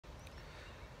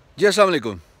Ji, Assalamu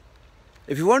alaikum.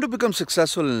 If you want to become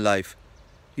successful in life,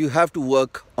 you have to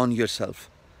work on yourself.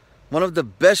 One of the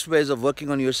best ways of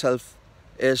working on yourself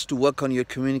is to work on your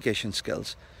communication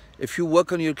skills. If you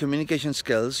work on your communication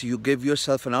skills, you give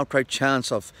yourself an outright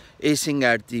chance of acing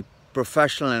at the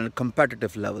professional and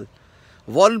competitive level.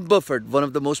 Warren Buffett, one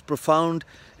of the most profound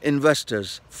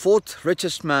investors, fourth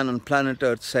richest man on planet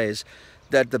Earth, says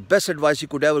that the best advice you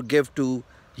could ever give to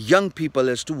young people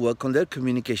is to work on their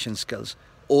communication skills,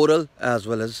 oral as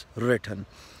well as written.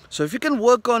 So if you can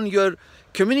work on your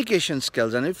communication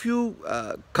skills, and if you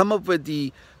come up with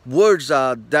the words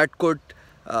that could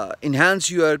enhance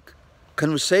your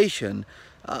conversation,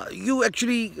 you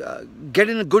actually get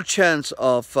in a good chance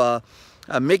of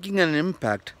making an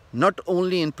impact not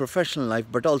only in professional life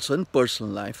but also in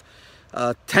personal life.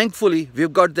 Thankfully,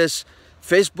 we've got this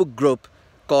Facebook group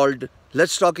called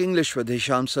Let's Talk English with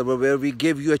Hisham Sarwar, where we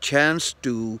give you a chance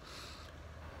to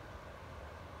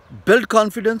build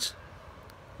confidence,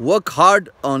 work hard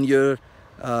on your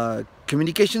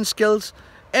communication skills,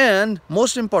 and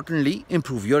most importantly,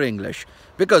 improve your English,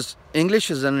 because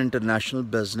English is an international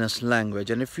business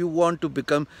language, and if you want to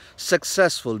become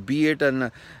successful, be it an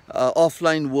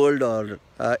offline world or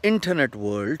internet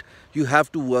world, you have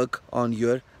to work on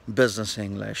your business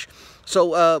English.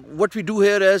 So what we do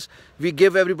here is we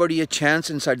give everybody a chance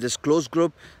inside this closed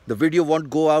group. The video won't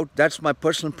go out. That's my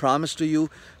personal promise to you.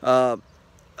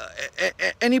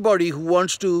 Anybody who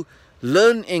wants to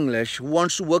learn English, who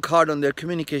wants to work hard on their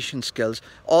communication skills,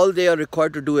 all they are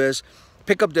required to do is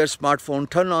pick up their smartphone,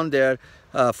 turn on their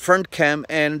front cam,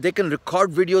 and they can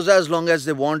record videos as long as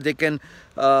they want. They can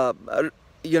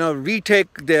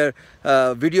retake their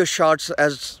video shots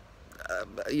as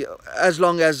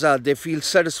long as they feel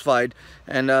satisfied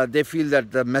and they feel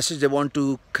that the message they want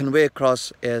to convey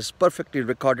across is perfectly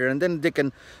recorded, and then they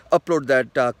can upload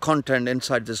that content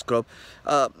inside this group.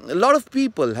 A lot of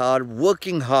people are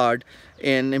working hard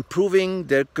in improving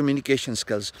their communication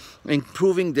skills,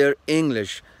 improving their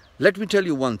English. Let me tell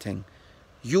you one thing.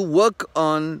 You work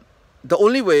on the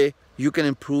only way you can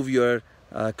improve your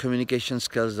communication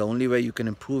skills, the only way you can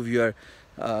improve your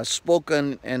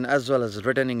spoken and as well as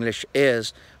written English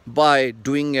is by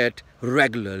doing it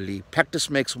regularly. Practice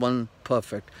makes one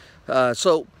perfect.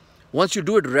 So once you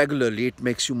do it regularly, it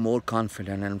makes you more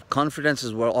confident, and confidence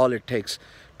is all it takes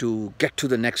to get to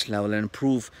the next level and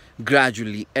improve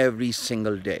gradually every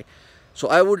single day. So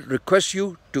I would request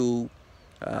you to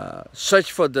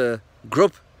search for the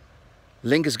group.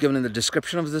 Link is given in the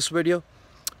description of this video.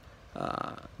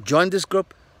 Join this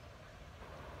group,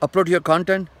 upload your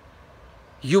content.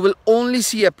 You will only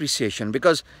see appreciation,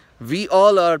 because we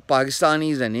all are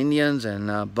Pakistanis and Indians and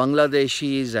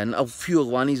Bangladeshis and a few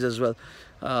Afghanis as well.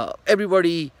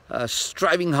 Everybody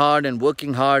striving hard and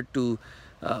working hard to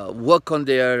work on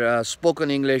their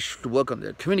spoken English, to work on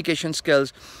their communication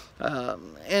skills.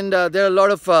 And there are a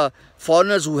lot of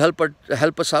foreigners who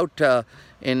help us out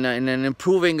in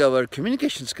improving our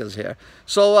communication skills here.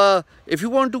 So if you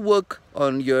want to work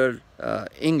on your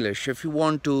English, if you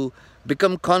want to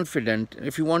become confident,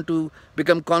 if you want to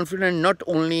become confident not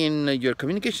only in your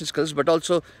communication skills but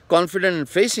also confident in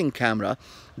facing camera,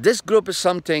 this group is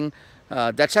something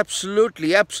that's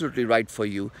absolutely right for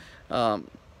you.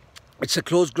 It's a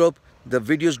closed group. The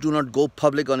videos do not go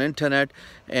public on internet,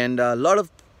 and a lot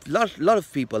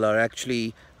of people are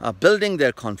actually building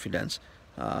their confidence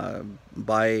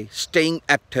by staying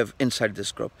active inside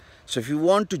this group. So if you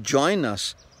want to join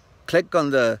us, click on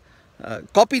the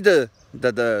copy the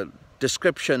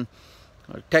description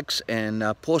text and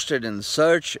post it in the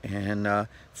search, and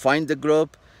find the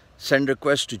group, send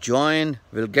request to join.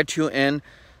 We'll get you in,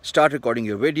 start recording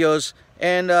your videos,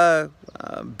 and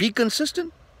be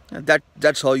consistent.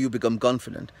 That's how you become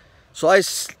confident. So I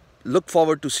look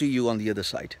forward to see you on the other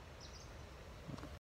side.